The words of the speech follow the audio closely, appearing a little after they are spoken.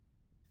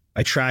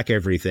I track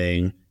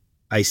everything.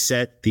 I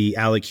set the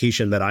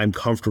allocation that I'm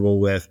comfortable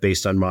with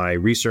based on my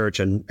research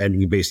and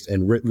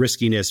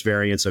riskiness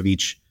variance of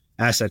each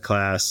asset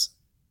class.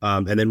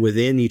 And then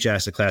within each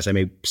asset class, I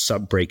may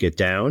break it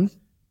down.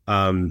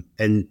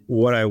 And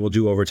what I will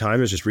do over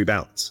time is just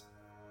rebalance.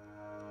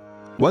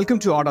 Welcome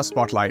to Arda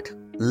Spotlight,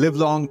 Live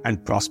Long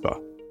and Prosper.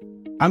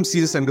 I'm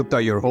Sridhar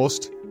Sengupta, your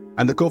host,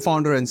 and the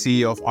co-founder and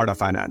CEO of Arda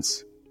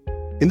Finance.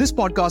 In this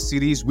podcast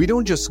series, we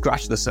don't just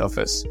scratch the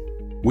surface.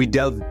 We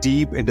delve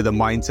deep into the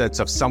mindsets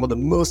of some of the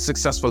most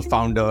successful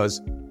founders,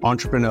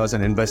 entrepreneurs,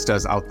 and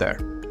investors out there.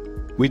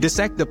 We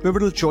dissect the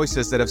pivotal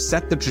choices that have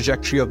set the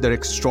trajectory of their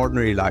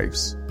extraordinary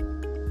lives.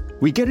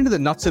 We get into the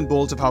nuts and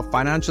bolts of how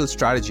financial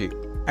strategy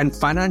and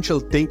financial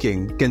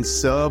thinking can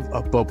serve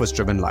a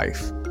purpose-driven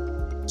life.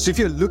 So if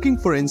you're looking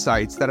for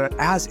insights that are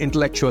as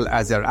intellectual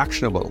as they're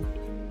actionable,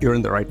 you're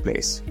in the right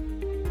place.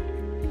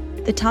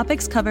 The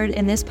topics covered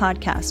in this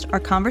podcast are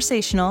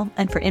conversational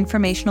and for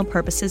informational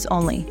purposes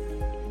only.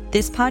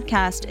 This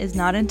podcast is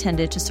not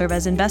intended to serve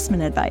as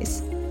investment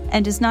advice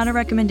and is not a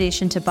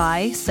recommendation to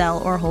buy, sell,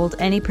 or hold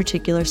any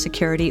particular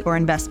security or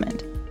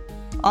investment.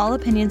 All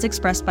opinions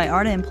expressed by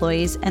Arda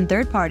employees and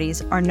third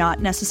parties are not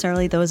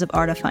necessarily those of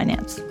Arda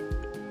Finance.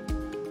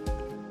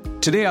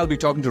 Today, I'll be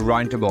talking to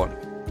Ryan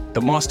Tabone,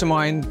 the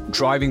mastermind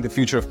driving the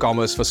future of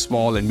commerce for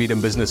small and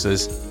medium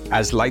businesses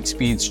as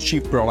Lightspeed's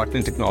Chief Product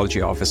and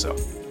Technology Officer.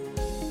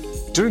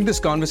 During this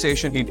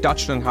conversation, he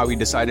touched on how he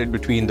decided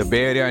between the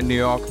Bay Area and New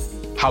York,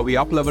 how he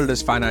up-leveled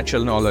his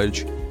financial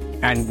knowledge,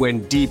 and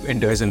went deep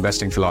into his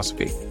investing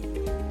philosophy.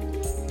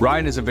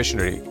 Ryan is a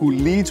visionary who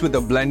leads with a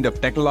blend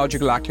of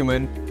technological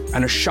acumen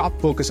and a sharp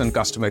focus on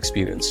customer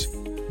experience.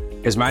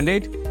 His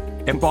mandate?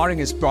 Empowering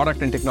his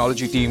product and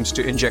technology teams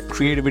to inject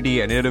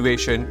creativity and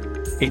innovation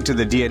into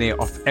the DNA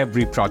of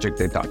every project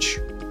they touch.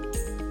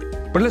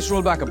 But let's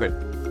roll back a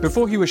bit.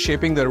 Before he was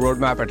shaping the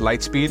roadmap at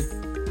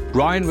Lightspeed,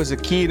 Ryan was a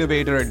key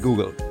innovator at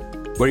Google,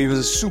 where he was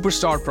a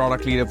superstar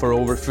product leader for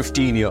over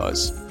 15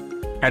 years,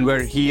 and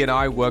where he and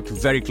I worked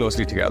very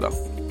closely together.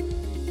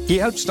 He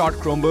helped start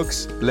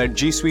Chromebooks, led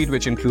G Suite,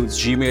 which includes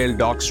Gmail,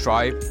 Docs,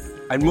 Drive,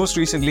 and most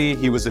recently,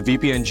 he was the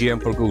VP and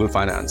GM for Google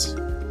Finance.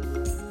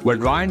 When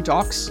Ryan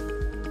talks,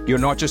 you're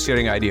not just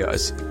hearing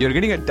ideas. You're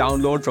getting a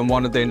download from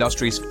one of the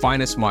industry's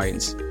finest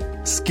minds,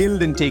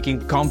 skilled in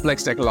taking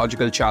complex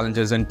technological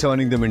challenges and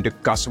turning them into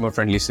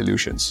customer-friendly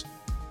solutions.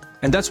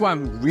 And that's why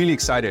I'm really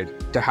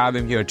excited to have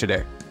him here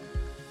today.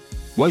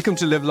 Welcome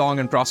to Live Long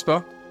and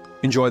Prosper.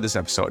 Enjoy this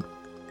episode.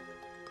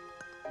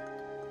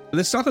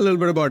 Let's talk a little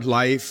bit about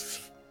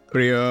life,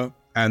 career,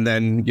 and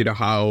then,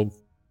 how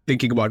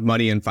thinking about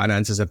money and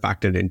finances have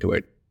factored into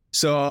it.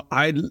 So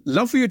I'd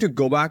love for you to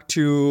go back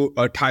to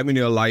a time in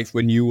your life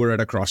when you were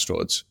at a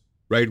crossroads,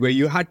 right? Where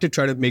you had to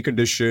try to make a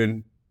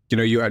decision.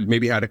 You had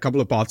maybe had a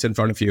couple of paths in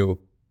front of you,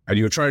 and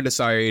you were trying to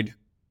decide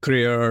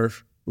career,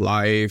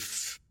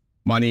 life,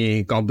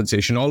 money,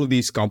 compensation, all of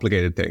these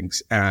complicated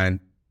things. And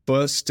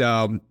first,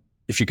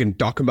 if you can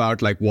talk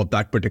about what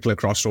that particular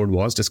crossroad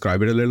was,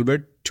 describe it a little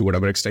bit to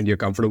whatever extent you're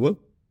comfortable,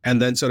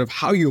 and then sort of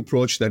how you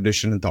approached that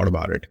decision and thought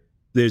about it.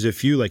 There's a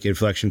few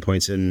inflection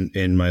points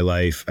in my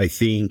life. I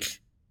think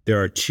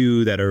there are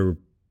two that are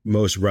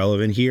most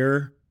relevant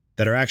here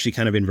that are actually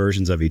kind of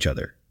inversions of each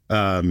other.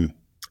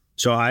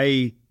 So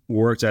I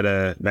worked at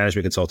a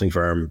management consulting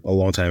firm a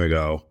long time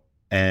ago,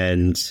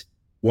 and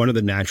one of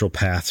the natural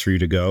paths for you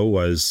to go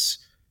was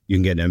you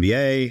can get an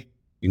MBA,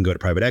 you can go to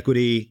private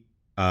equity,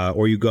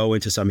 or you go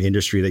into some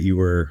industry that you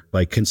were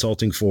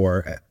consulting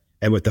for,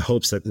 and with the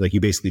hopes that you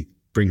basically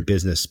bring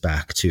business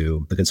back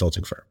to the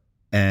consulting firm.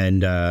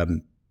 And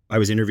I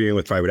was interviewing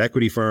with private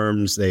equity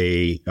firms.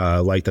 They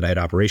liked that I had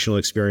operational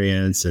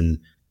experience. And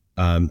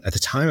at the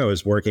time I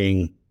was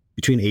working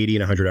between 80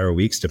 and 100-hour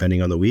weeks,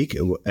 depending on the week.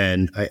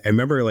 And I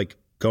remember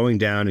going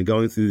down and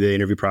going through the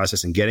interview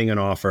process and getting an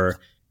offer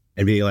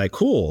and being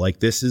cool,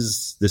 this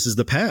is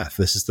the path.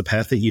 This is the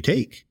path that you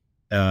take.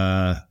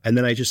 And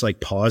then I just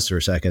paused for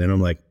a second and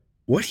I'm like,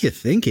 what are you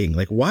thinking?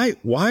 Why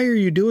are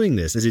you doing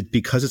this? Is it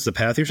because it's the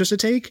path you're supposed to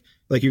take?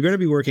 You're going to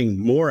be working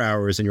more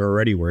hours than you're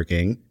already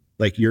working.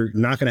 You're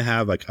not going to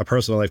have a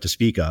personal life to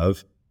speak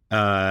of.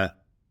 And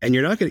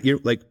you're not going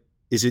to,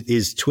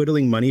 is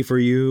twiddling money for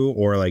you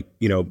or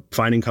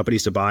finding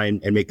companies to buy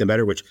and make them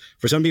better, which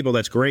for some people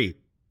that's great.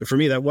 But for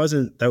me, that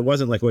wasn't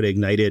what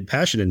ignited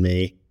passion in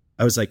me.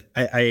 I was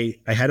I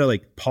had to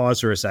pause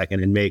for a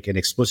second and make an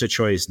explicit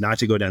choice not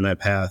to go down that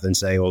path and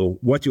say, well,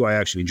 what do I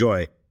actually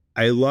enjoy?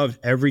 I loved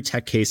every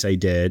tech case I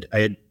did.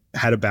 I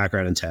had a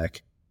background in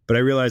tech, but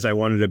I realized I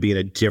wanted to be in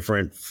a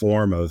different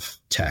form of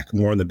tech,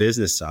 more on the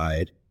business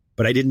side,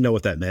 but I didn't know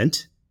what that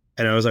meant.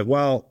 And I was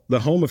well, the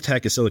home of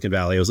tech is Silicon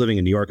Valley. I was living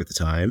in New York at the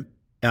time.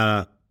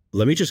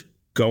 Let me just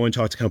go and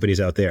talk to companies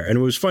out there. And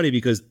it was funny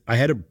because I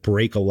had to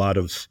break a lot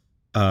of,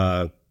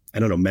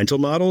 mental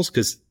models,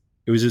 because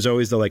it was just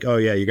always the oh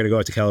yeah, you're going to go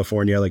out to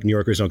California. New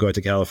Yorkers don't go out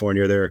to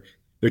California. They're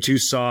too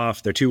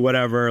soft. They're too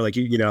whatever.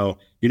 You're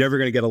never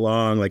going to get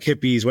along.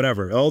 Hippies,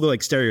 whatever. All the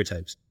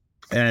stereotypes.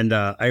 And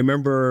I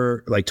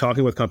remember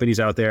talking with companies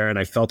out there, and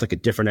I felt a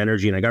different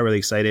energy, and I got really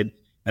excited.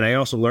 And I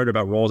also learned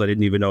about roles I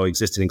didn't even know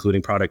existed,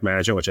 including product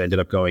management, which I ended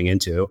up going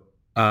into.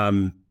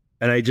 And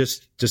I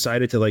just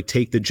decided to like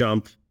take the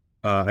jump.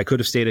 I could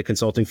have stayed at a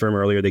consulting firm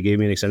earlier. They gave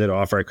me an extended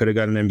offer. I could have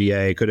gotten an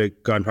MBA, could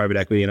have gone private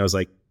equity. And I was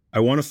like, I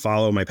want to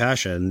follow my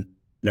passion.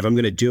 And if I'm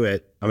going to do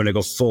it, I'm going to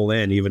go full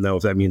in, even though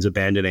if that means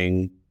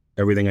abandoning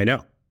everything I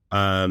know.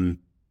 And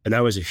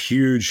that was a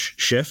huge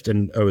shift.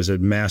 And it was a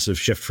massive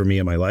shift for me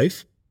in my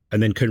life.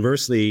 And then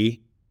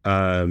conversely,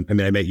 I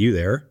met you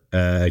there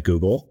at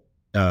Google,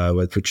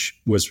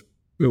 which was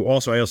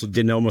also, I also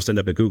didn't almost end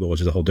up at Google, which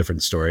is a whole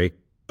different story.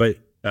 But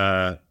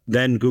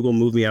then Google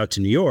moved me out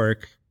to New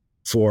York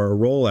for a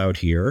role out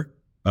here.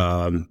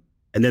 And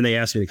then they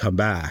asked me to come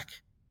back.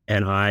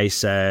 And I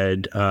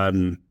said,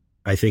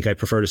 I think I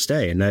prefer to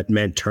stay. And that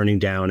meant turning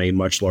down a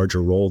much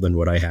larger role than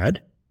what I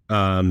had.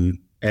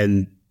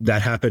 And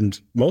that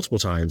happened multiple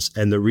times.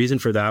 And the reason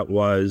for that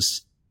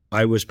was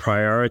I was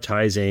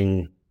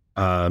prioritizing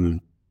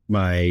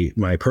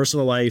my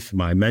personal life,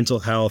 my mental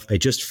health. I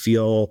just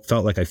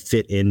felt like I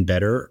fit in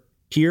better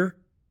here.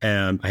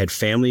 I had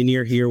family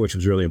near here, which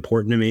was really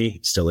important to me,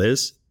 still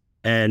is.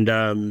 And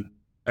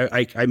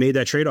I made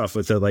that trade-off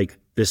with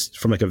this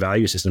from like a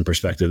value system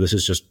perspective. This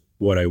is just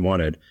what I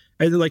wanted.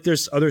 And like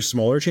there's other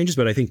smaller changes,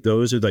 but I think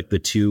those are like the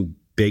two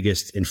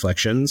biggest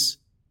inflections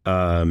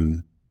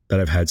that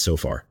I've had so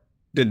far.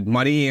 Did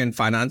money and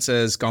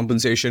finances,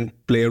 compensation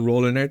play a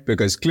role in it?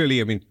 Because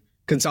clearly, I mean,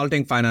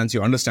 consulting finance,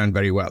 you understand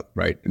very well,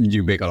 right?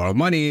 You make a lot of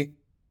money,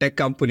 tech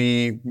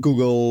company,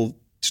 Google,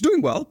 it's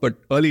doing well, but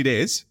early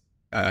days.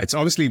 It's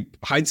obviously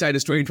hindsight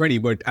is 2020,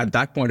 but at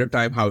that point of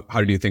time, how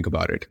did you think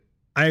about it?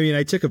 I mean,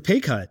 I took a pay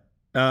cut.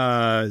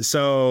 It's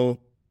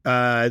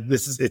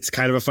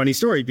kind of a funny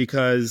story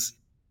because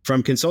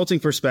from consulting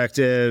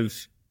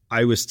perspective,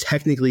 I was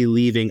technically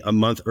leaving a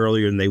month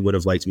earlier than they would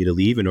have liked me to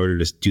leave in order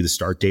to do the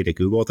start date at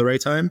Google at the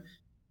right time.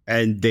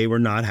 And they were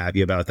not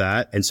happy about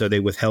that. And so they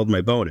withheld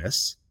my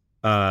bonus.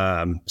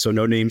 So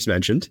no names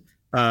mentioned.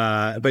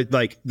 But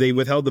like they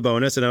withheld the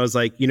bonus and I was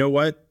like, you know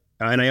what?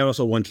 And I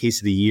also won case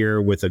of the year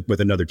with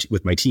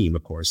my team,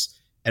 of course.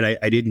 And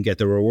I didn't get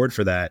the reward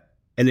for that.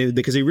 And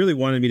because they really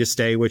wanted me to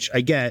stay, which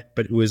I get,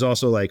 but it was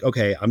also like,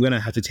 okay, I'm going to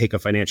have to take a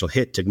financial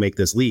hit to make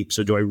this leap.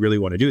 So do I really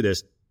want to do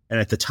this? And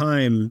at the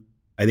time,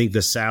 I think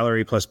the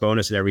salary plus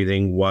bonus and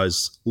everything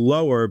was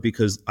lower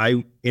because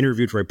I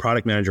interviewed for a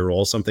product manager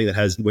role, something that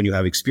has when you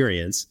have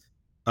experience.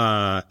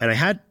 And I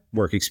had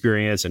work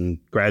experience and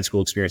grad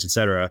school experience, et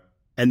cetera.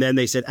 And then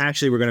they said,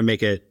 actually, we're going to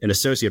make it an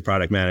associate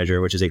product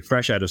manager, which is a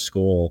fresh out of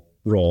school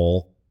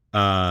role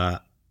and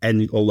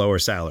a lower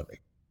salary.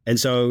 And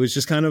so it was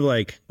just kind of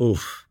like,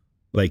 oof,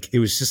 like it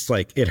was just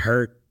like it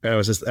hurt. I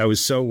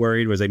was so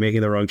worried. Was I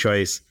making the wrong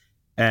choice?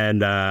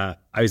 And I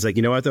was like,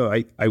 you know what, though,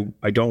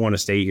 I don't want to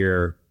stay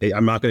here.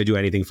 I'm not going to do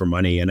anything for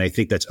money. And I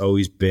think that's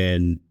always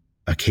been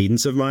a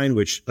cadence of mine,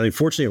 which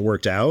unfortunately it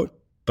worked out.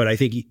 But I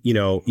think, you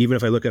know, even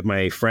if I look at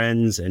my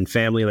friends and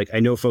family, like I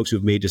know folks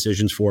who've made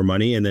decisions for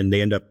money and then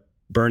they end up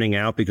burning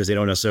out because they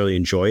don't necessarily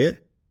enjoy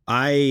it.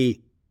 I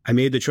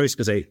made the choice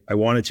because I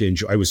wanted to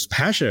enjoy, I was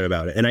passionate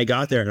about it. And I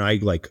got there and I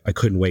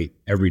couldn't wait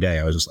every day.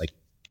 I was just like,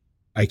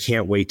 I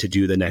can't wait to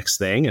do the next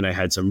thing. And I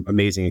had some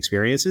amazing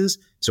experiences.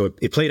 So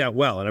it played out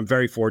well and I'm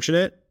very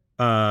fortunate.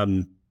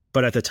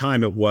 But at the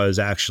time it was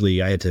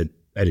actually, I had to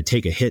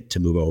take a hit to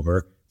move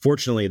over.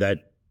 Fortunately,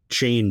 that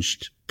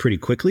changed pretty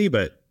quickly,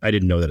 but I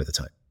didn't know that at the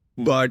time.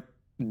 But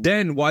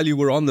then while you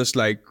were on this,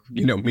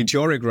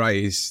 meteoric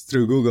rise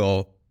through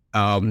Google,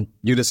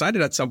 you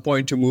decided at some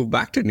point to move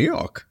back to New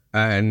York.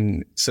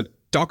 And so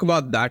talk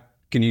about that.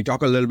 Can you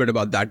talk a little bit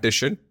about that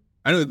decision?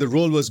 I know the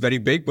role was very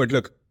big, but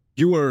look,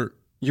 you were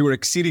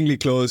exceedingly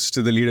close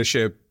to the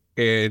leadership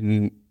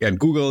at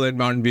Google in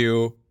Mountain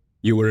View.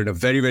 You were in a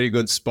very, very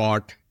good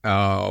spot.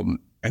 And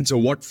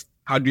so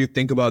how do you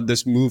think about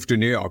this move to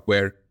New York,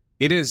 where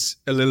it is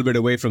a little bit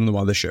away from the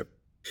mothership?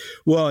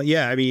 Well,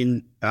 yeah, I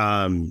mean,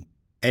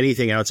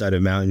 anything outside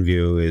of Mountain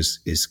View is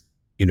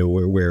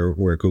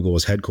where Google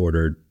was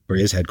headquartered or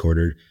is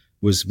headquartered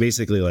was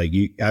basically like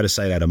out of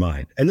sight, out of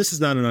mind. And this is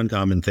not an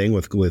uncommon thing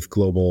with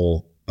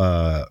global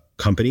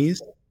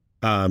companies.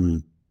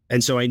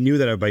 And so I knew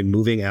that by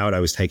moving out, I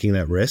was taking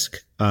that risk.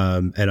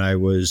 And I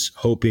was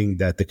hoping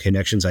that the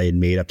connections I had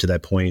made up to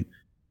that point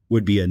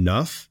would be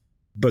enough.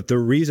 But the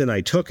reason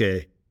I took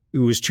it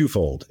was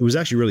twofold. It was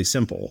actually really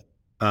simple.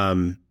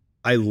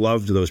 I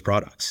loved those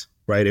products,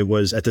 right? It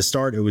was at the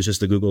start, it was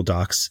just the Google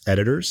Docs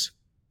editors.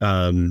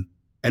 And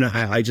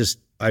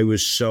I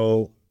was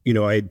so,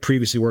 I had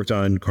previously worked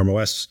on Chrome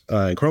OS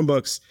and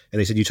Chromebooks, and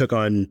they said, you took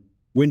on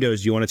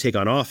Windows, do you want to take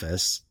on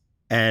Office?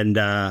 And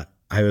I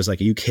was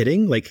like, are you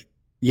kidding? Like,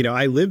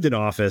 I lived in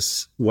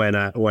Office when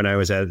I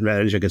was at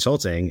management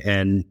consulting,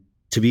 and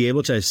to be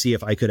able to see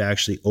if I could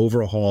actually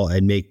overhaul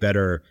and make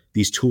better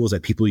these tools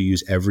that people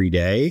use every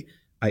day,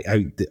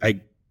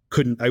 I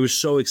couldn't. I was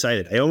so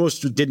excited. I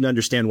almost didn't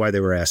understand why they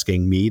were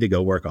asking me to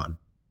go work on.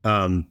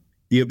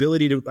 The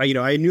ability to,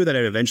 I knew that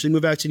I'd eventually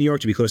move back to New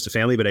York to be close to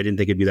family, but I didn't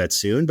think it'd be that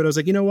soon. But I was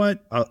like, you know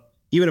what?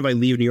 Even if I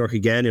leave New York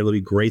again, it'll be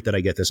great that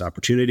I get this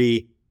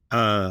opportunity.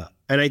 And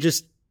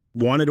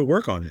wanted to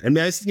work on it. And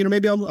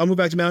maybe I'll move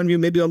back to Mountain View.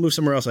 Maybe I'll move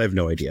somewhere else. I have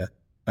no idea.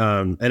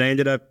 And I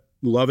ended up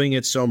loving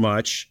it so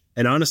much.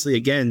 And honestly,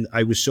 again,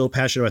 I was so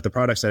passionate about the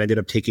products that I ended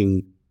up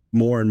taking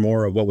more and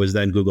more of what was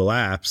then Google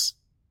Apps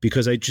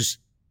because I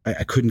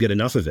couldn't get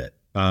enough of it.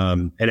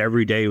 And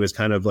every day was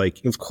kind of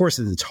like, of course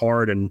it's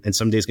hard and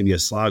some days can be a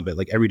slog, but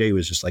like every day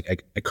was just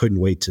like, I couldn't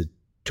wait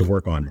to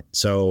work on it.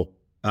 So,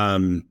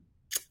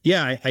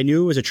 yeah, I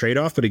knew it was a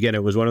trade-off, but again,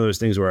 it was one of those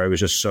things where I was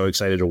just so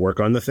excited to work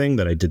on the thing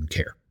that I didn't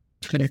care.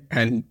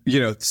 And,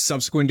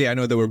 subsequently, I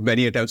know there were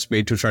many attempts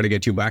made to try to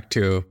get you back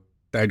to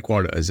the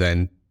headquarters.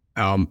 And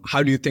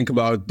how do you think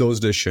about those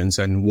decisions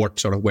and what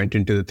sort of went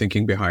into the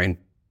thinking behind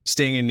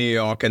staying in New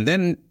York and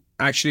then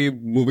actually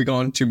moving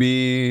on to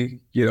be,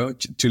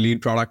 to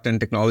lead product and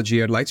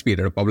technology at Lightspeed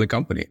at a public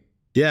company?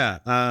 Yeah.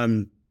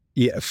 A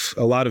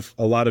lot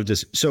of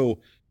this. So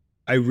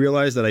I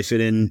realized that I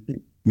fit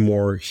in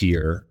more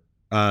here.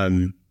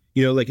 Again,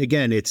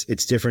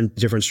 it's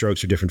different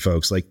strokes for different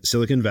folks. Like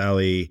Silicon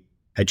Valley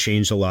had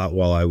changed a lot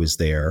while I was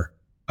there.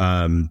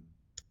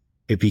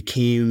 It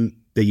became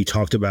that you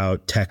talked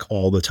about tech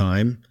all the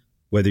time,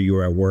 whether you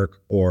were at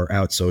work or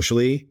out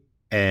socially.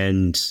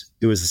 And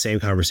it was the same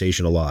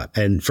conversation a lot.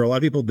 And for a lot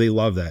of people, they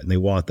love that and they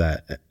want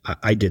that.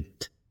 I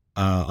didn't.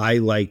 I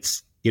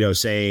liked,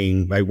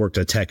 saying I worked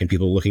at tech and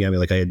people looking at me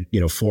like I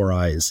had, 4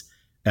 eyes,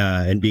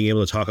 and being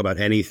able to talk about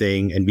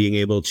anything and being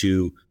able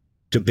to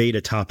debate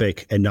a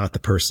topic and not the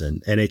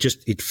person. And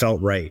it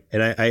felt right.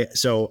 And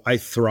so I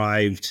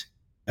thrived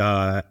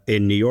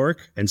in New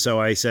York. And so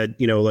I said,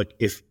 look,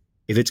 if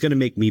it's going to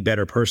make me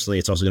better personally,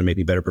 it's also going to make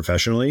me better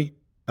professionally.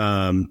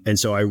 And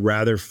so I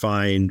rather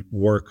find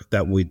work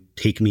that would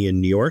take me in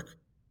New York,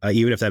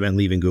 even if that meant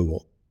leaving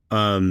Google.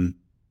 It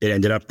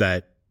ended up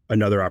that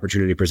another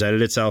opportunity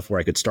presented itself where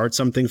I could start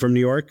something from New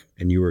York,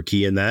 and you were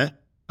key in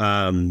that.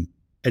 And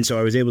so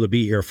I was able to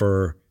be here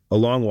for a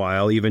long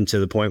while, even to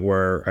the point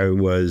where I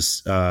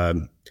was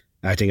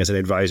acting as an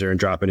advisor and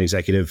drop-in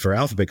executive for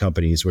Alphabet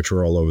companies, which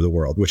were all over the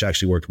world, which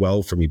actually worked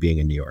well for me being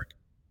in New York.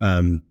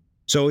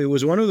 So it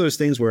was one of those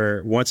things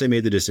where once I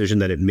made the decision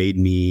that it made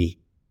me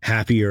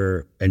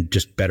happier and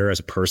just better as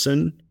a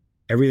person,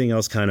 everything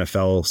else kind of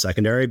fell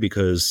secondary,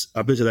 because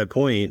up until that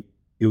point,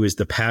 it was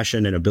the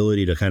passion and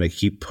ability to kind of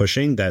keep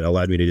pushing that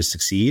allowed me to just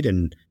succeed.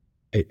 And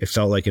it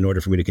felt like in order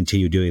for me to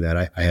continue doing that,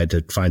 I had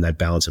to find that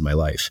balance in my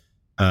life.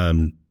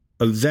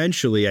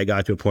 Eventually I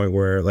got to a point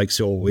where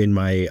in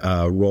my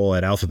role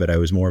at Alphabet, I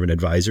was more of an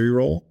advisory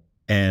role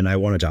and I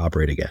wanted to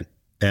operate again.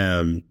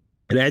 And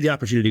I had the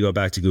opportunity to go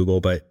back to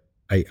Google, but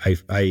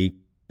I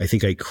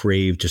think I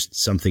craved just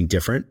something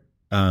different.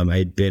 I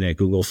had been at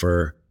Google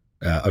for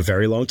a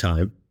very long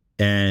time,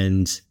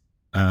 and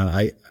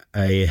I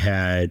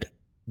had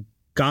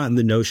gotten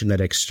the notion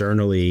that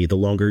externally, the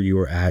longer you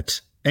were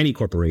at any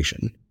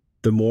corporation,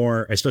 the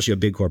more, especially a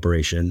big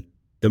corporation,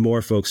 the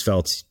more folks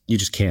felt you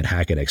just can't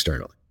hack it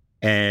externally.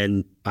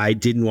 And I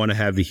didn't want to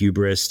have the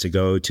hubris to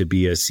go to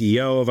be a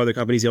CEO of other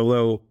companies,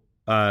 although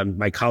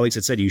my colleagues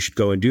had said you should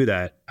go and do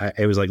that.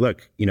 I was like,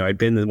 look, I'd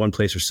been in one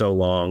place for so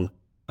long.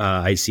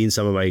 I'd seen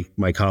some of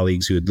my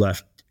colleagues who had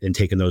left and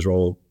taken those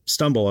roles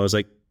stumble. I was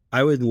like,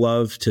 I would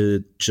love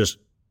to just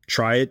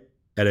try it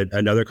at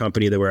another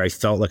company where I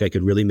felt like I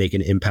could really make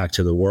an impact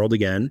to the world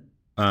again.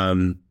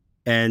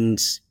 And,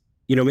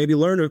 maybe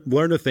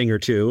learn a thing or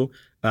two,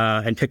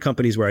 and pick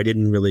companies where I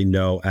didn't really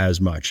know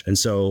as much. And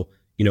so,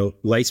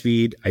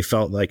 Lightspeed, I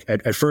felt like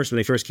at first, when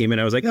they first came in,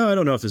 I was like, oh, I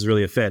don't know if this is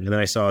really a fit. And then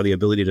I saw the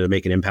ability to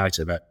make an impact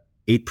to about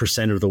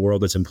 8% of the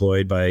world that's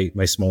employed by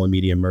my small and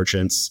medium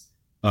merchants,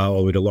 all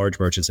the way to large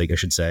merchants, I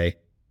should say.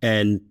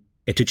 And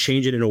to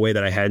change it in a way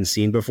that I hadn't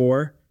seen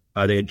before.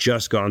 They had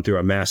just gone through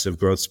a massive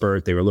growth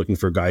spurt. They were looking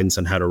for guidance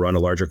on how to run a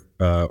larger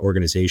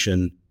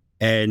organization.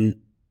 And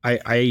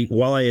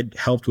while I had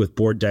helped with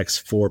board decks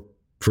for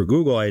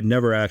Google, I had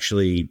never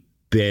actually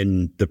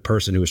been the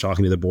person who was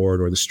talking to the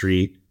board or the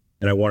street.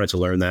 And I wanted to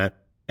learn that.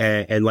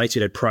 And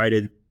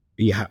Lightspeed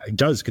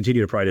does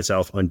continue to pride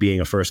itself on being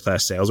a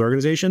first-class sales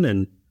organization.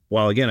 And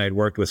while, again, I'd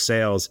worked with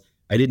sales,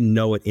 I didn't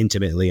know it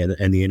intimately and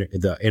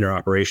the inner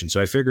operation.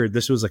 So I figured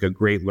this was like a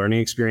great learning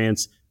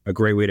experience, a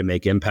great way to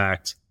make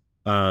impact.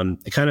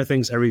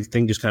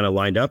 Everything just kind of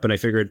lined up. And I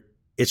figured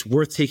it's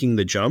worth taking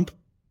the jump.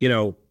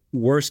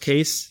 Worst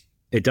case,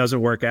 it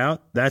doesn't work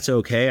out. That's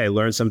okay. I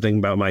learned something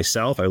about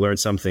myself. I learned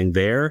something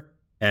there.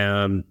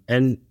 And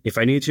if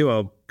I need to,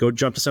 I'll go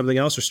jump to something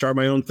else or start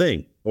my own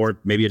thing, or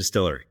maybe a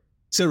distillery.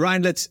 So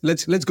Ryan,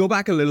 let's go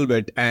back a little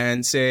bit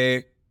and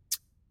say,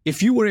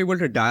 if you were able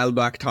to dial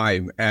back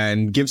time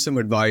and give some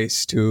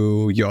advice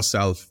to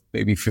yourself,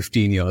 maybe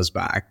 15 years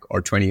back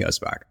or 20 years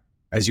back,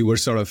 as you were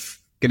sort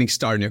of getting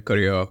started in your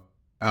career,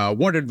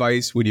 what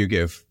advice would you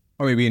give?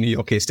 Or maybe in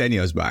your case, 10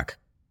 years back,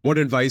 what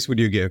advice would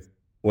you give?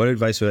 What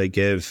advice would I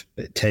give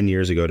 10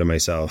 years ago to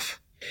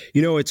myself?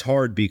 It's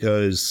hard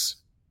because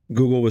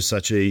Google was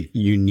such a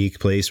unique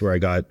place where I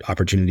got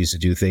opportunities to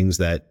do things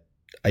that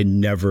I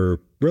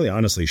never really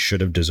honestly should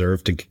have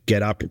deserved to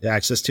get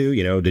access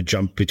to, to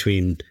jump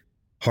between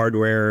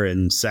hardware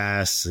and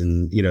SaaS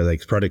and,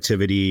 like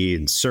productivity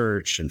and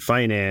search and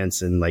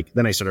finance. And like,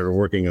 then I started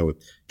working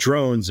with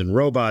drones and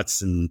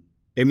robots. And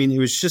I mean, it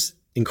was just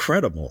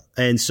incredible.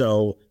 And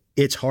so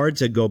it's hard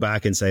to go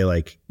back and say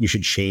like, you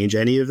should change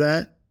any of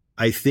that.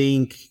 I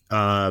think,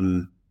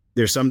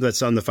 there's some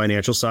that's on the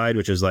financial side,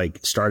 which is like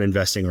start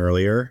investing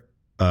earlier.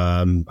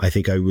 I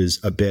think I was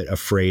a bit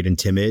afraid and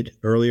timid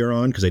earlier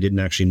on because I didn't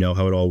actually know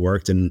how it all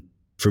worked. And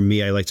for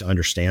me, I like to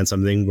understand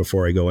something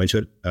before I go into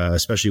it,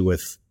 especially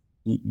with,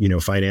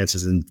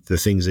 finances and the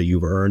things that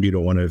you've earned. You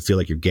don't want to feel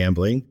like you're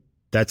gambling.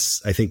 I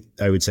think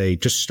I would say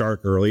just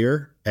start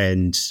earlier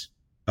and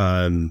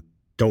don't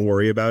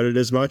worry about it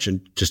as much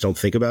and just don't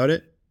think about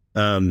it.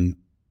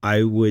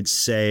 I would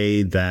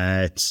say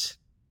that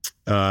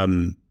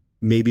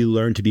maybe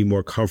learn to be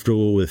more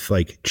comfortable with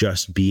like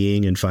just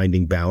being and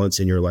finding balance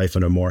in your life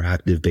on a more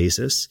active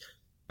basis.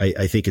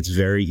 I think it's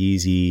very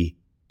easy,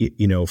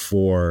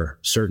 for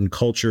certain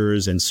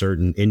cultures and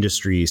certain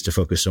industries to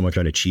focus so much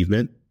on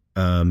achievement.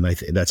 I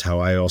think that's how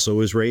I also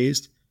was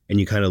raised. And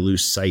you kind of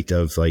lose sight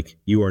of like,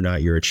 you are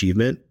not your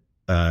achievement.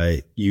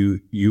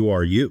 You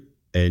are you,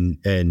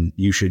 and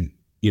you should,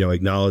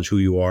 acknowledge who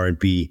you are and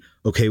be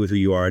okay with who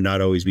you are and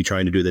not always be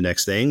trying to do the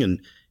next thing.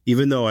 And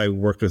even though I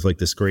worked with like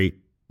this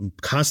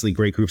constantly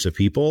great groups of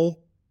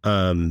people,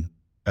 that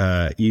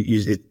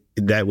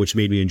which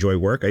made me enjoy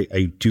work,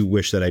 I do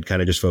wish that I'd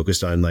kind of just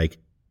focused on like,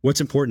 what's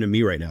important to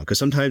me right now? Because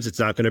sometimes it's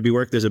not going to be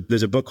work.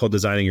 There's a book called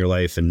Designing Your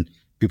Life, and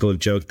people have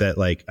joked that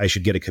like I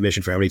should get a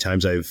commission for how many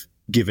times I've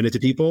given it to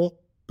people,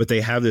 but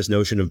they have this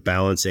notion of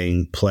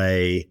balancing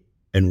play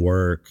and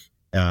work,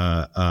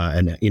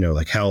 and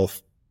like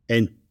health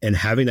and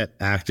having that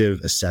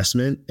active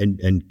assessment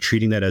and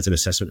treating that as an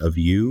assessment of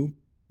you,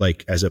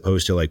 like as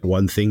opposed to like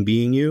one thing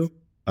being you,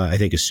 I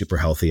think is super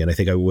healthy. And I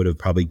think I would have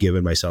probably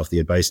given myself the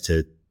advice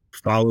to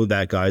follow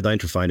that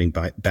guideline for finding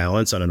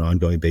balance on an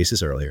ongoing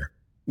basis earlier.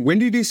 When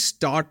did you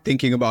start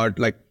thinking about,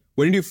 like,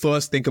 when did you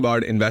first think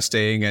about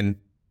investing? And,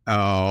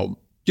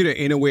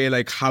 in a way,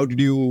 like, how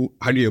do you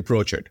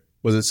approach it?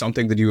 Was it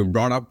something that you were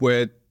brought up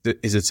with?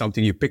 Is it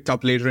something you picked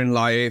up later in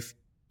life?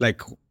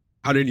 Like,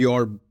 how do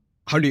you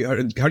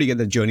get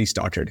the journey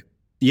started?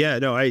 Yeah,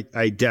 no, I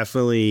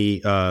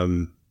definitely,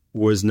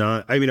 was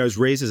not, I was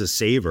raised as a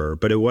saver,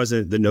 but it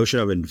wasn't the notion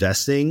of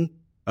investing.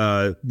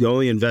 The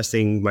only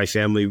investing my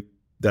family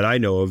that I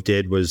know of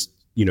did was,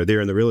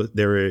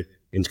 they were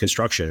in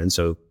construction. And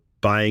so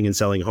buying and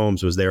selling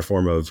homes was their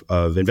form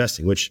of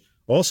investing, which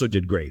also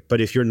did great.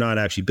 But if you're not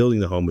actually building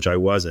the home, which I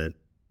wasn't,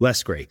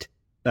 less great.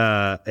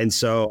 And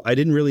so I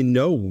didn't really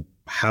know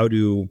how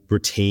to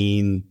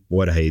retain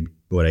what I had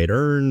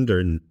earned,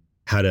 or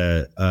how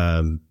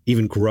to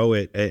even grow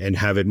it and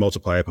have it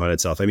multiply upon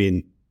itself.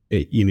 Warren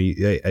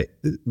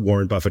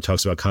Buffett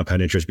talks about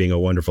compound interest being a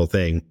wonderful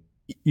thing.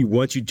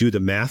 Once you do the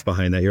math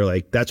behind that, you're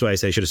like, that's why I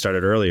say I should have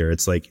started earlier.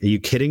 It's like, are you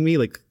kidding me?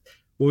 Like,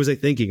 what was I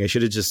thinking? I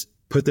should have just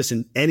put this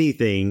in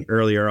anything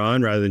earlier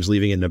on rather than just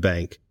leaving it in the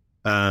bank.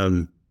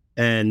 So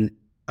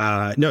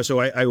I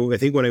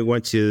think when I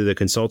went to the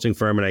consulting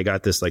firm and I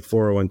got this like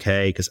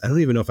 401k, because I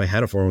don't even know if I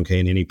had a 401k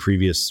in any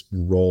previous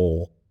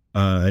role.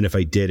 And if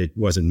I did, it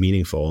wasn't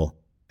meaningful.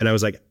 And I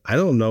was like, I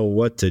don't know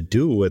what to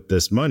do with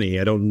this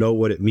money. I don't know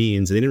what it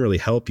means. They didn't really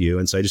help you.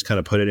 And so I just kind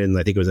of put it in,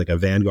 I think it was like a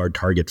Vanguard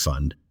target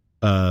fund,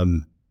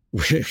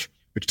 which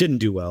didn't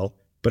do well.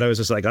 But I was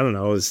just like, I don't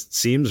know, it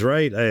seems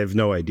right. I have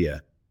no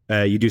idea.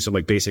 You do some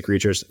like basic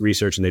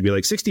research and they'd be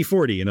like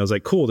 60-40. And I was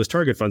like, cool, this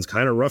target fund's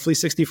kind of roughly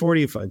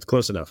 60-40. It's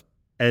close enough.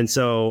 And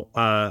so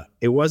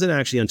it wasn't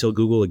actually until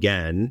Google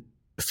again,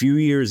 a few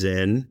years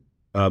in,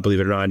 believe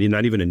it or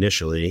not even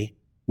initially,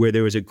 where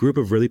there was a group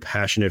of really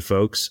passionate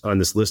folks on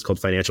this list called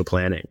financial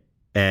planning.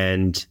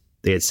 And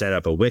they had set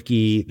up a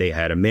wiki, they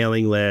had a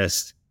mailing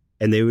list,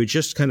 and they would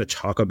just kind of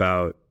talk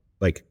about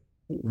like,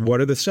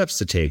 what are the steps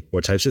to take?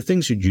 What types of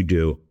things should you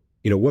do?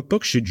 What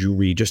books should you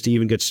read just to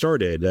even get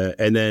started?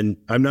 And then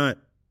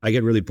I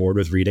get really bored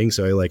with reading.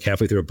 So I like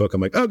halfway through a book,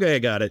 I'm like, okay, I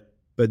got it.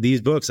 But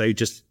these books, I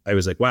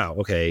was like, wow,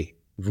 okay,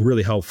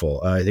 really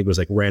helpful. I think it was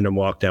like Random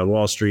Walk Down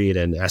Wall Street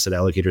and Asset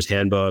Allocator's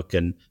Handbook.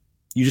 And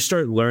you just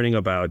start learning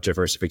about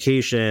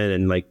diversification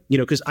and like,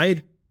 because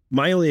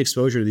my only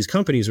exposure to these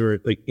companies were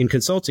like in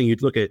consulting,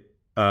 you'd look at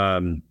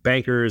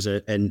bankers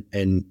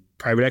and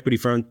private equity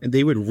firms, and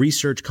they would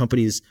research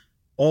companies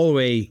all the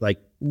way,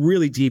 like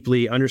really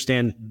deeply,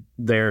 understand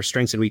their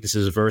strengths and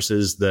weaknesses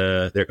versus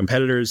their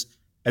competitors.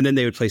 And then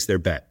they would place their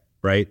bet,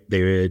 right?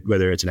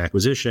 Whether it's an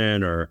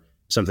acquisition or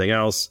something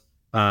else.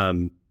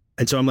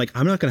 And so I'm like,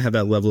 I'm not going to have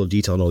that level of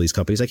detail in all these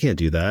companies. I can't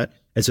do that.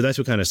 And so that's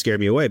what kind of scared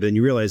me away. But then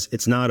you realize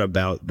it's not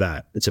about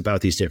that. It's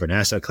about these different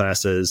asset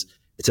classes.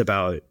 It's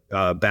about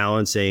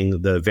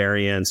balancing the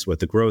variance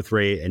with the growth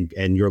rate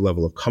and your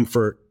level of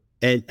comfort.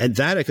 And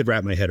that I could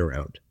wrap my head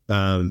around.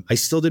 I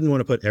still didn't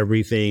want to put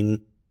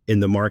everything in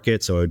the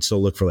market. So I'd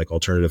still look for like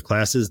alternative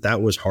classes.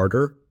 That was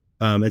harder.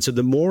 And so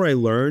the more I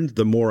learned,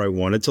 the more I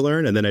wanted to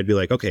learn. And then I'd be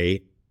like,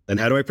 okay, then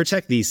how do I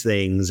protect these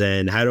things?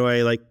 And how do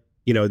I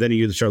then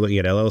you start looking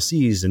at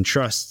LLCs and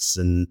trusts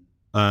and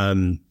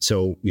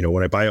So,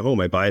 when I buy a home,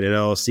 I buy it in an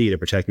LLC to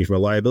protect me from a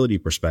liability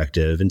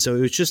perspective. And so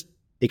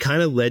it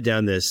kind of led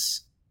down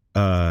this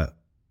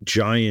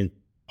giant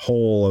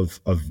hole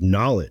of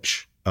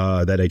knowledge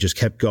that I just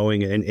kept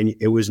going. And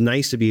it was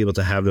nice to be able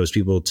to have those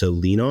people to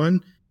lean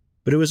on,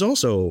 but it was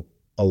also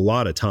a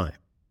lot of time.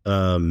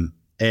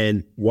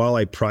 And while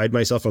I pride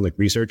myself on like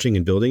researching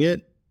and building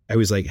it, I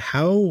was like,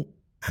 how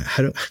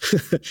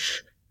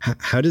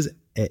does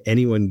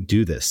anyone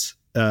do this?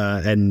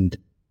 And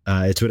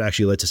it's what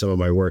actually led to some of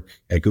my work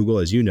at Google,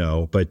 as you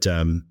know. But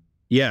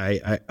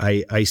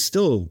I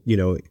still,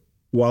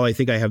 while I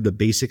think I have the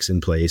basics in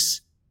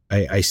place,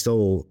 I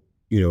still,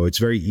 it's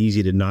very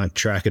easy to not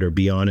track it or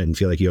be on it and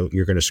feel like you're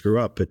going to screw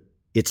up. But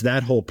it's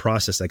that whole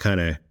process that kind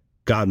of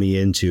got me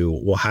into,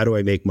 well, how do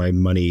I make my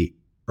money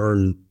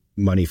earn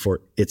money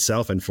for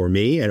itself and for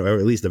me, and or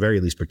at least the very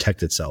least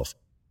protect itself.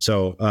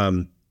 So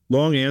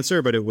long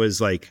answer, but it was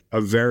like a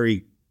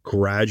very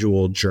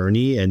gradual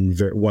journey and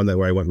one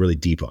where I went really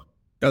deep on.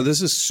 Now,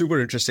 this is super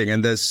interesting,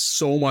 and there's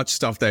so much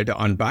stuff there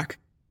to unpack.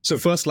 So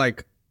first,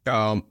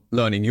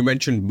 learning, you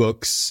mentioned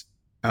books,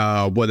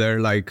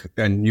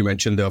 and you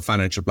mentioned the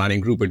financial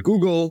planning group at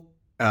Google.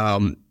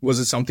 Was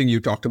it something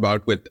you talked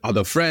about with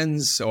other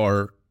friends,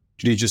 or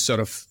did you just sort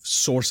of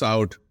source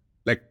out,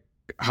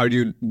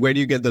 where do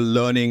you get the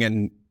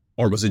learning,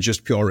 or was it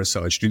just pure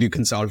research? Did you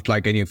consult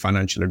any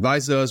financial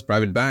advisors,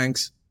 private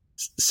banks?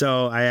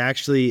 So I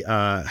actually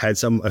had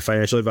a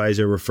financial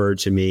advisor referred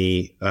to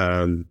me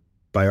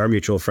by our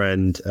mutual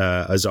friend,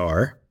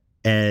 Azar.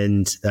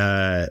 And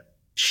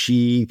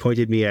she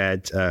pointed me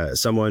at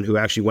someone who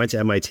actually went to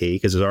MIT,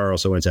 because Azar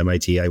also went to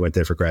MIT. I went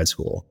there for grad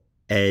school.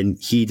 And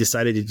he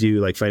decided to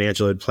do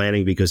financial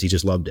planning because he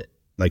just loved it.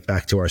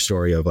 Back to our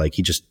story of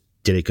he just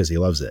did it because he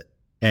loves it.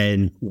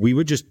 And we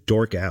would just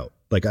dork out.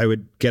 I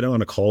would get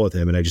on a call with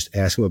him and I just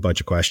ask him a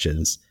bunch of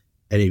questions.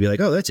 And he'd be like,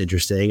 oh, that's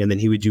interesting. And then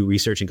he would do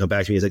research and come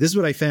back to me. He's like, this is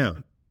what I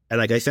found.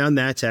 And I found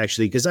that to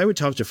actually, because I would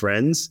talk to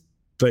friends,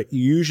 but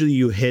usually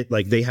you hit,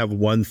 they have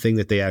one thing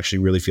that they actually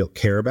really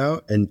care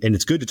about. And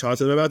it's good to talk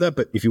to them about that.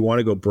 But if you want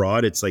to go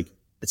broad, it's at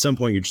some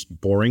point you're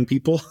just boring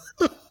people.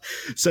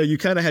 So you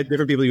kind of had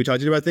different people you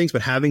talked to about things,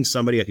 but having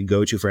somebody I could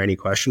go to for any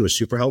question was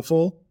super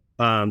helpful.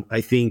 I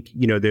think,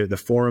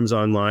 the forums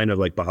online of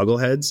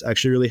Boggleheads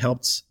actually really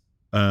helped.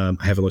 I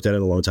haven't looked at it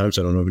in a long time,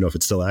 so I don't even know if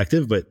it's still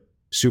active, but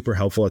super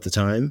helpful at the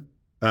time.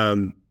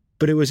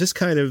 But it was just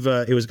kind of,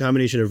 it was a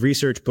combination of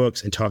research,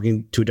 books, and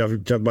talking to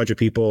a bunch of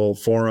people,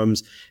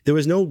 forums. There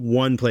was no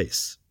one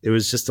place. It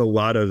was just a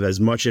lot of as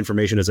much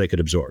information as I could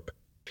absorb.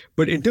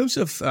 But in terms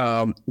of,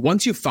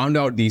 once you found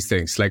out these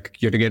things, you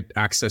had to get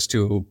access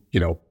to,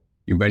 you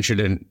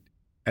mentioned an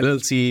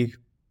LLC.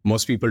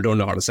 Most people don't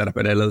know how to set up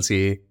an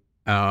LLC.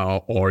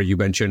 Or you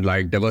mentioned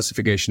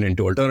diversification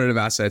into alternative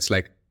assets.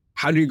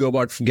 How do you go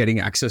about getting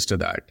access to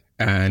that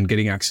and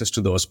getting access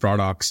to those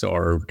products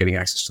or getting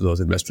access to those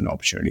investment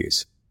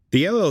opportunities?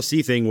 The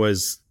LLC thing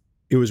was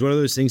one of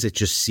those things that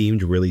just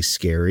seemed really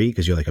scary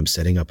because you're I'm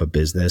setting up a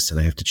business and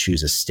I have to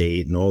choose a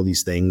state and all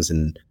these things.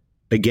 And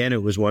again,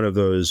 it was one of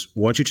those,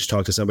 once you just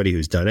talk to somebody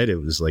who's done it, it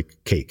was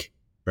cake,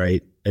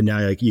 right? And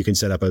now you can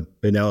set up an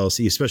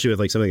LLC, especially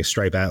with something like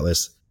Stripe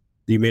Atlas.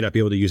 You may not be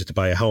able to use it to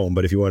buy a home,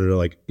 but if you wanted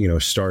to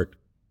start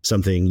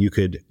something, you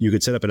could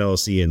set up an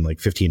LLC in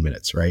 15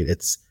 minutes, right?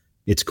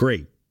 It's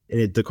great.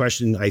 And the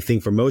question I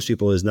think for most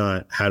people is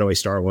not how do I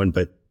start one,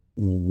 but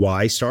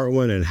why start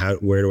one and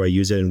where do I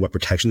use it and what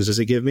protections does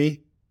it give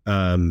me?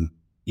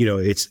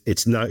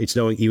 It's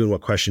knowing even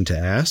what question to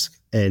ask.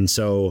 And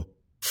so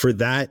for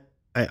that,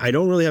 I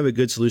don't really have a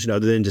good solution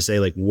other than to say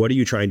what are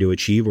you trying to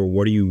achieve or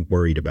what are you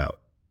worried about?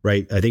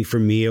 Right. I think for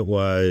me, it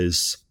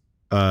was,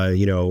 when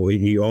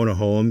you own a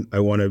home, I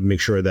want to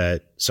make sure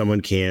that someone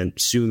can't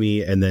sue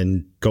me and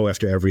then go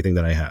after everything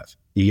that I have.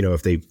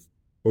 If they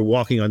were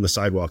walking on the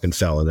sidewalk and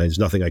fell and there's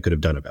nothing I could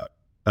have done about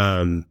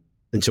it.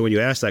 And so when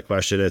you ask that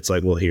question, it's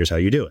well, here's how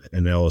you do it.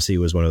 And LLC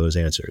was one of those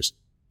answers.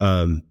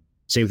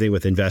 Same thing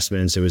with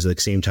investments. It was the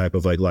same type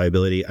of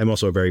liability. I'm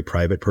also a very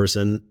private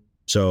person.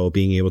 So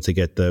being able to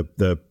get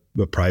the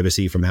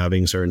privacy from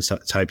having certain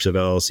types of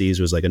LLCs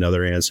was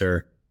another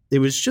answer. It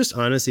was just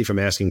honestly from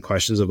asking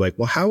questions of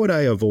well, how would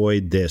I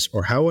avoid this?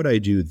 Or how would I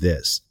do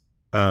this?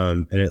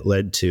 And it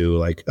led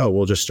to oh,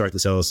 we'll just start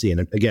this LLC.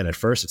 And again, at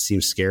first it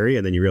seems scary.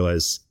 And then you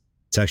realize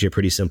it's actually a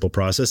pretty simple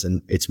process.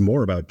 And it's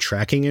more about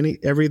tracking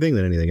everything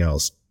than anything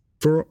else.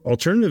 For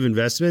alternative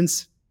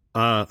investments,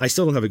 I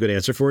still don't have a good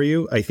answer for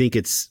you. I think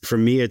for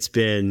me, it's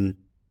been,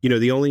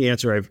 the only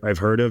answer I've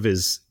heard of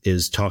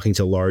is talking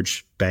to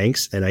large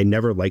banks. And I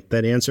never liked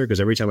that answer because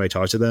every time I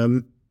talked to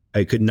them,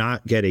 I could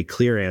not get a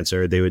clear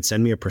answer. They would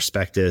send me a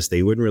prospectus.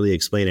 They wouldn't really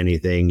explain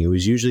anything. It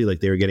was usually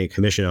they were getting a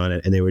commission on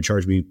it and they would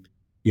charge me,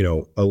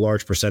 a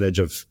large percentage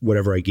of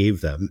whatever I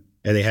gave them.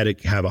 And they had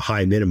to have a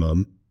high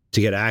minimum to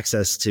get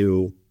access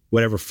to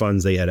whatever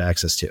funds they had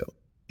access to.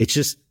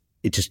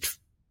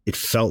 It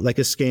felt like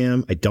a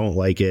scam. I don't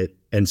like it.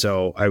 And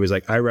so I was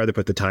I'd rather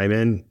put the time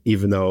in,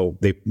 even though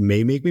they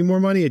may make me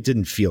more money. It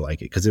didn't feel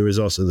like it because it was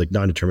also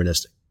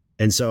non-deterministic.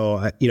 And so,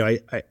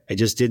 I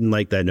just didn't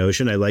like that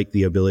notion. I like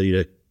the ability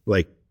to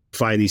like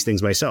find these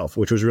things myself,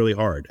 which was really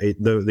hard.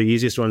 The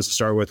easiest ones to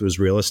start with was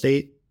real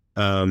estate.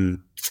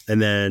 And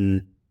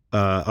then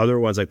other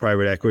ones like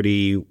private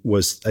equity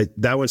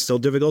that one's still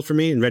difficult for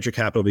me. And venture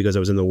capital, because I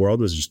was in the world,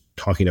 was just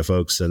talking to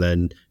folks, and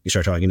then you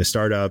start talking to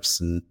startups,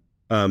 and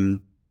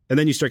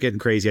then you start getting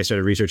crazy. I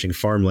started researching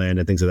farmland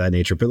and things of that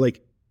nature. But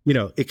like,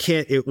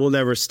 it will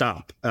never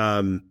stop.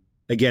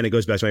 Again, it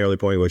goes back to my early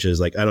point, which is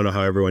like, I don't know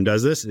how everyone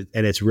does this,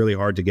 and it's really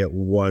hard to get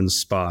one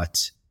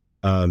spot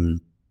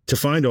to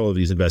find all of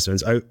these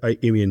investments. I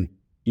mean,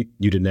 you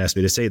didn't ask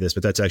me to say this,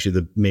 but that's actually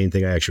the main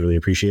thing I actually really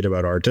appreciate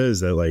about Arta, is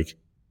that like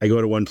I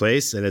go to one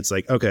place and it's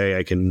like, okay,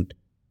 I can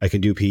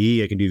do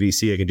PE, I can do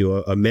VC, I can do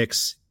a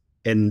mix.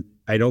 And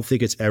I don't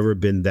think it's ever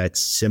been that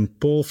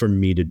simple for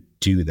me to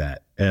do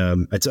that.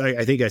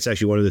 I think that's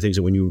actually one of the things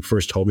that when you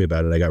first told me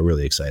about it, I got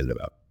really excited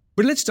about.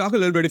 But let's talk a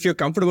little bit, if you're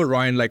comfortable,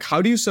 Ryan, like how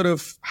have you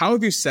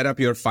set up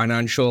your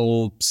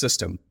financial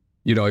system?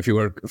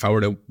 If I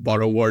were to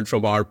borrow a word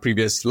from our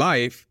previous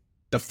life,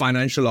 the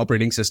financial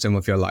operating system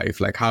of your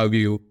life, like how have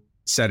you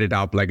set it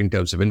up, like in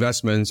terms of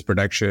investments,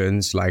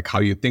 protections, like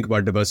how you think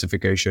about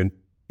diversification?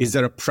 Is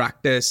there a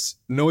practice?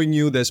 Knowing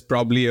you, there's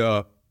probably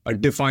a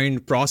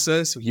defined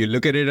process. You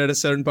look at it at a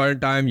certain point in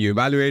time, you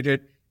evaluate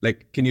it.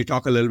 Like, can you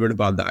talk a little bit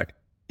about that?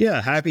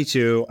 Yeah, happy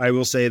to. I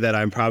will say that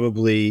I'm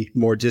probably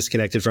more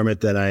disconnected from it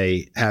than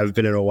I have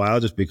been in a while,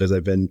 just because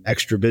I've been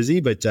extra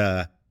busy. But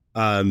the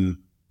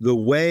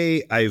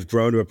way I've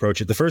grown to approach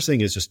it, the first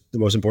thing is just the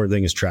most important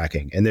thing is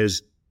tracking. And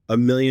there's a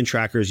million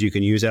trackers you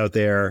can use out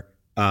there.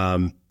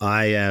 I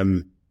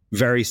am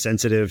very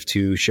sensitive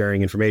to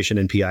sharing information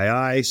in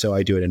PII, so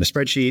I do it in a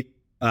spreadsheet.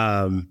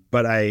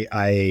 But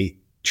I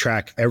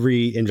track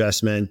every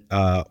investment,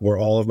 where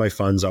all of my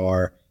funds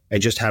are. I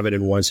just have it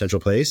in one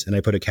central place, and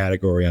I put a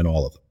category on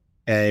all of them.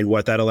 And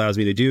what that allows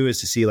me to do is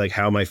to see like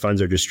how my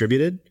funds are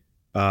distributed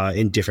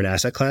in different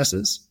asset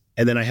classes.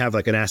 And then I have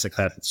like an asset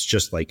class that's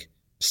just like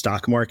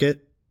stock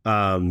market.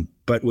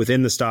 But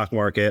within the stock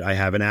market, I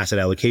have an asset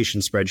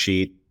allocation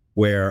spreadsheet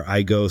where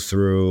I go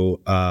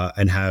through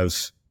and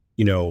have,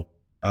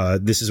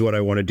 this is what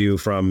I want to do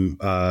from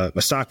a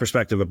stock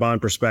perspective, a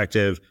bond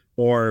perspective,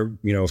 or,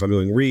 if I'm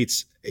doing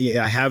REITs,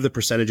 I have the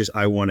percentages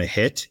I want to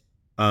hit.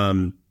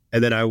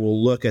 And then I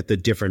will look at the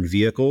different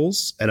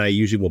vehicles, and I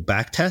usually will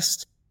back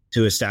test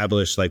to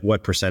establish like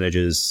what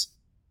percentages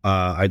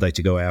I'd like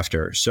to go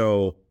after.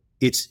 So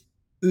it's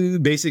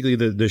basically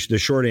the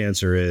short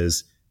answer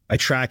is I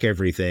track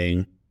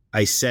everything.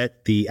 I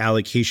set the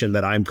allocation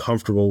that I'm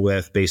comfortable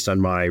with based on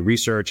my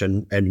research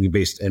and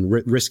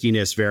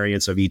riskiness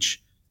variance of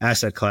each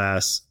asset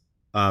class.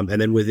 And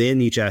then within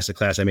each asset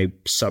class, I may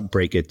sub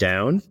break it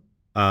down.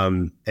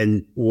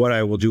 And what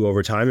I will do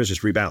over time is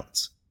just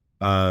rebalance.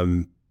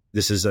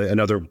 This is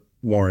another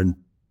Warren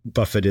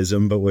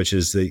Buffettism, but which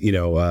is the,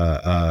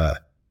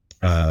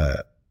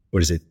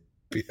 what is it?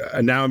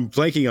 Now I'm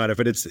blanking on it,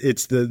 but it's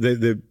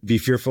the be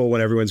fearful when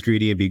everyone's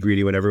greedy and be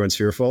greedy when everyone's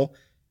fearful.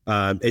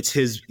 I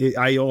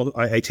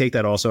take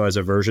that also as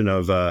a version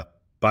of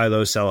buy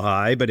low, sell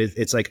high, but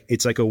it's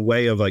like a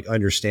way of like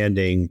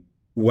understanding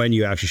when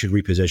you actually should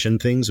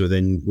reposition things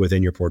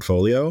within your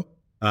portfolio.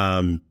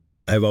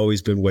 I've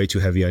always been way too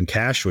heavy on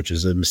cash, which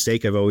is a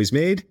mistake I've always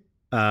made.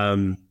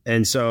 And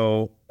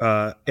also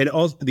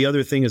the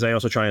other thing is I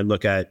also try and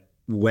look at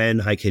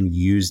when I can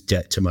use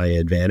debt to my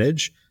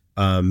advantage.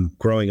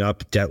 Growing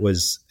up, debt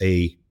was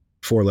a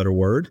 4-letter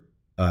word,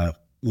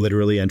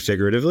 literally and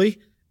figuratively.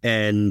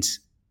 And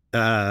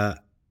I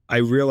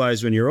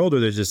realized when you're older,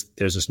 there's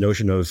this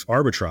notion of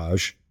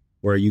arbitrage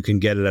where you can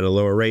get it at a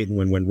lower rate.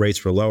 And when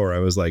rates were lower, I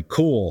was like,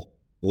 cool,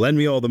 lend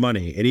me all the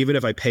money. And even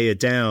if I pay it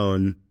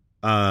down,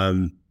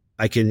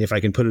 if I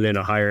can put it in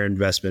a higher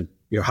investment,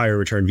 higher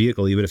return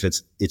vehicle, even if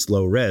it's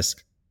low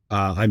risk,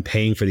 I'm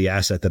paying for the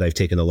asset that I've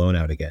taken the loan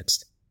out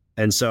against.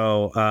 And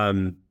so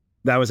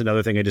that was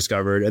another thing I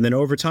discovered. And then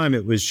over time,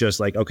 it was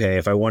just like, okay,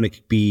 if I want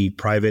to be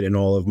private in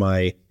all of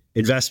my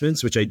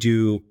investments, which I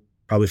do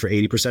probably for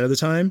 80% of the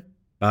time,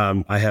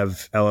 I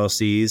have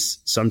LLCs,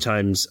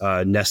 sometimes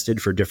nested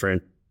for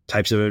different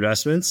types of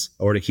investments,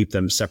 or to keep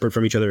them separate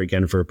from each other,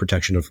 again, for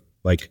protection of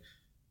like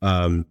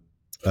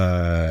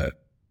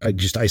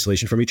just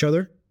isolation from each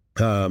other.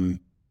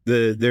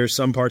 There's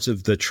some parts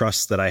of the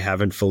trust that I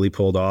haven't fully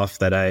pulled off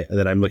that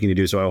I'm looking to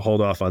do. So I'll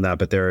hold off on that.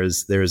 But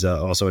there's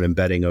also an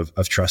embedding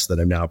of trust that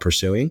I'm now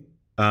pursuing.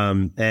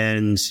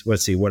 And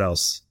let's see, what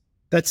else?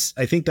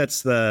 I think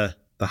that's the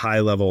high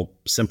level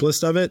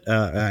simplest of it.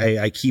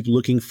 I keep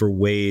looking for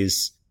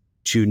ways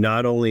to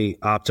not only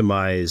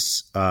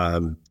optimize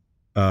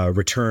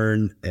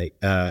return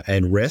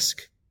and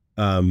risk,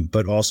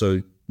 but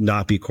also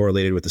not be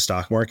correlated with the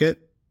stock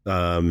market.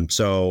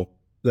 So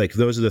like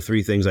those are the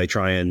three things I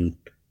try and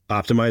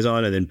optimize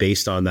on, and then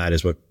based on that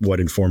is what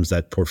informs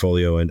that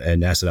portfolio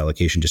and asset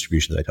allocation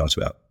distribution that I talked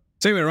about.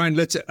 So anyway, Ryan,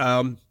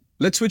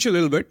 let's switch a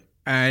little bit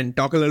and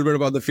talk a little bit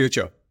about the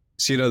future.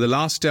 So the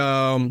last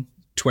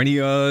 20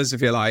 years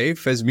of your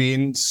life has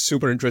been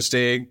super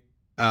interesting.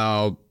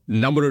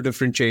 Number of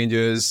different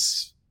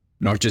changes,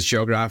 not just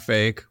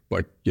geographic,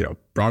 but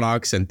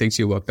products and things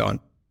you worked on.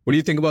 What do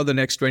you think about the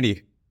next 20?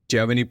 Do you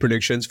have any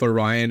predictions for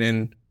Ryan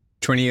in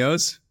 20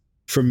 years?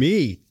 For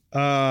me,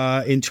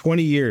 in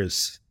 20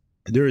 years,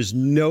 there is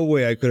no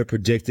way I could have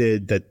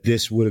predicted that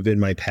this would have been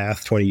my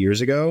path 20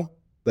 years ago.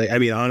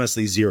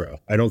 Honestly, zero.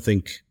 I don't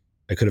think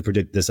I could have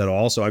predicted this at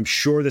all. So I'm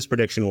sure this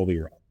prediction will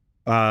be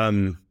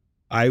wrong.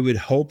 I would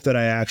hope that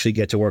I actually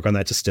get to work on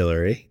that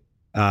distillery.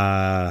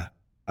 I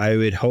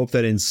would hope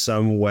that in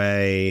some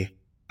way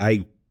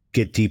I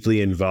get deeply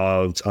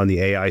involved on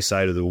the AI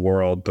side of the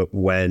world, but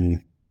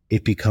when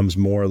it becomes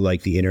more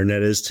like the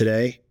internet is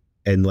today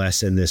and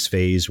less in this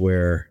phase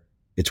where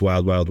it's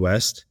wild, wild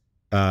west.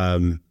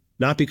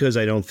 Not because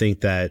I don't think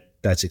that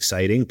that's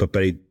exciting, but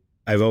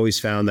I've always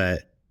found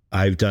that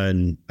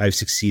I've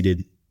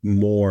succeeded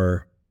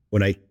more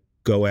when I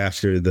go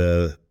after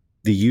the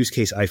use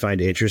case I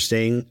find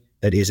interesting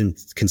that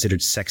isn't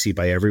considered sexy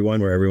by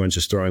everyone, where everyone's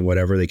just throwing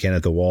whatever they can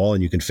at the wall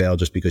and you can fail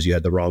just because you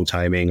had the wrong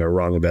timing or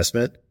wrong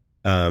investment.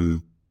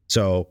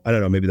 So I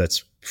don't know, maybe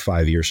that's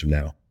 5 years from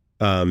now.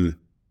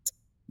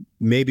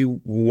 Maybe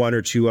one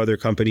or two other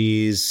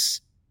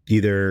companies,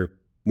 either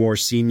more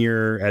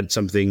senior at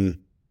something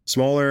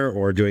smaller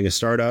or doing a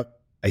startup.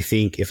 I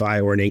think if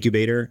I were an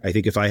incubator, I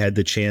think if I had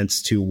the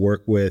chance to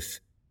work with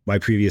my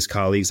previous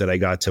colleagues that I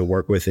got to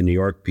work with in New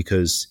York,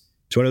 because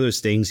it's one of those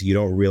things you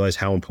don't realize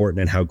how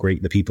important and how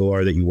great the people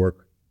are that you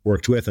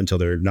worked with until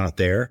they're not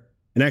there.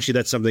 And actually,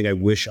 that's something I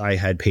wish I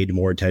had paid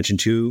more attention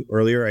to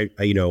earlier.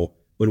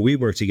 When we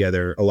worked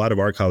together, a lot of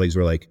our colleagues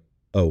were like,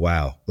 "Oh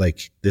wow,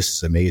 like this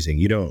is amazing.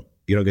 You don't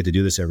get to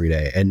do this every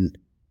day." And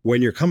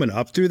when you're coming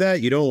up through that,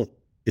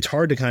 it's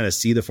hard to kind of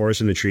see the forest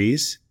in the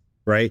trees,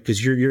 right?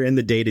 Because you're in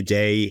the day to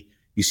day.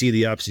 You see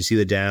the ups, you see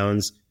the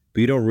downs,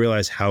 but you don't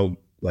realize how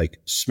like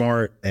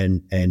smart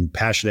and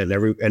passionate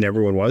and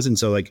everyone was. And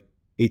so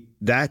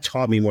that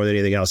taught me more than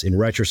anything else in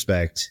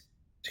retrospect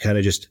to kind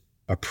of just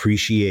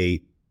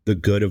appreciate the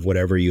good of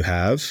whatever you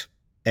have.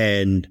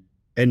 And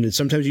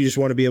sometimes you just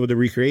want to be able to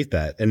recreate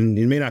that. And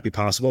it may not be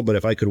possible, but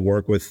if I could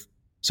work with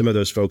some of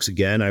those folks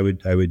again, I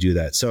would do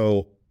that.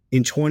 So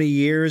in 20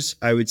 years,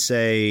 I would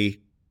say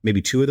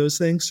maybe two of those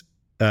things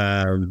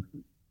out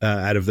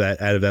of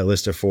that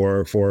list of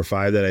four or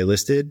five that I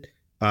listed,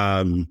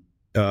 at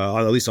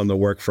least on the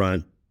work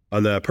front.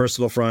 On the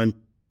personal front,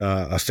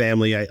 a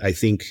family, I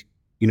think,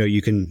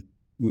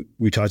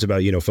 we talked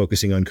about,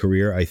 focusing on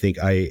career. I think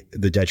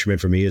the detriment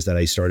for me is that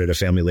I started a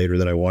family later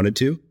than I wanted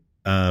to.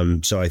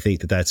 So I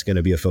think that that's going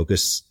to be a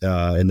focus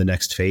in the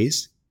next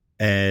phase.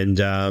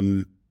 And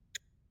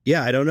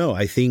I don't know.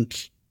 I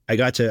think I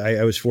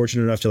was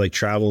fortunate enough to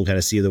travel and kind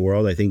of see the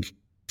world. I think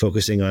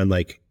focusing on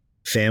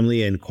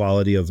family and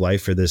quality of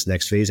life for this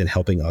next phase and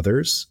helping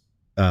others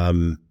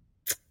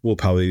will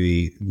probably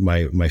be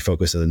my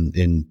focus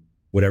in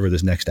whatever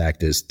this next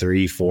act is,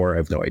 3, 4, I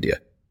have no idea.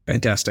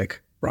 Fantastic.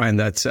 Ryan,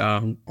 that's,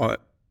 I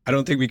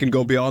don't think we can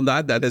go beyond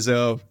that. That's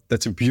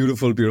a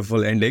beautiful,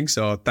 beautiful ending.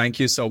 So thank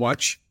you so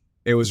much.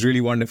 It was really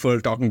wonderful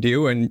talking to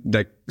you, and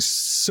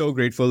so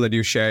grateful that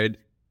you shared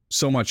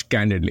so much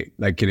candidly,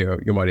 about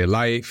your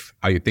life,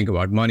 how you think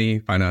about money,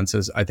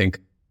 finances. I think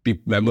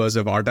members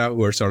of ARTA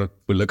who are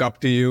will look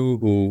up to you,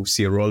 who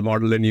see a role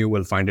model in you,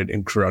 will find it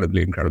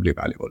incredibly, incredibly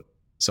valuable.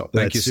 So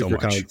thank you so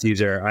much.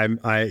 Caesar. I'm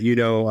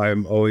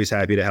always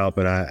happy to help,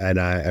 and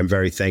I'm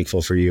very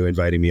thankful for you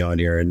inviting me on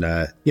here. And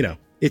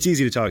it's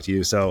easy to talk to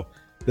you, so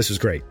this was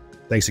great.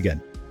 Thanks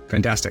again.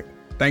 Fantastic.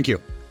 Thank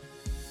you.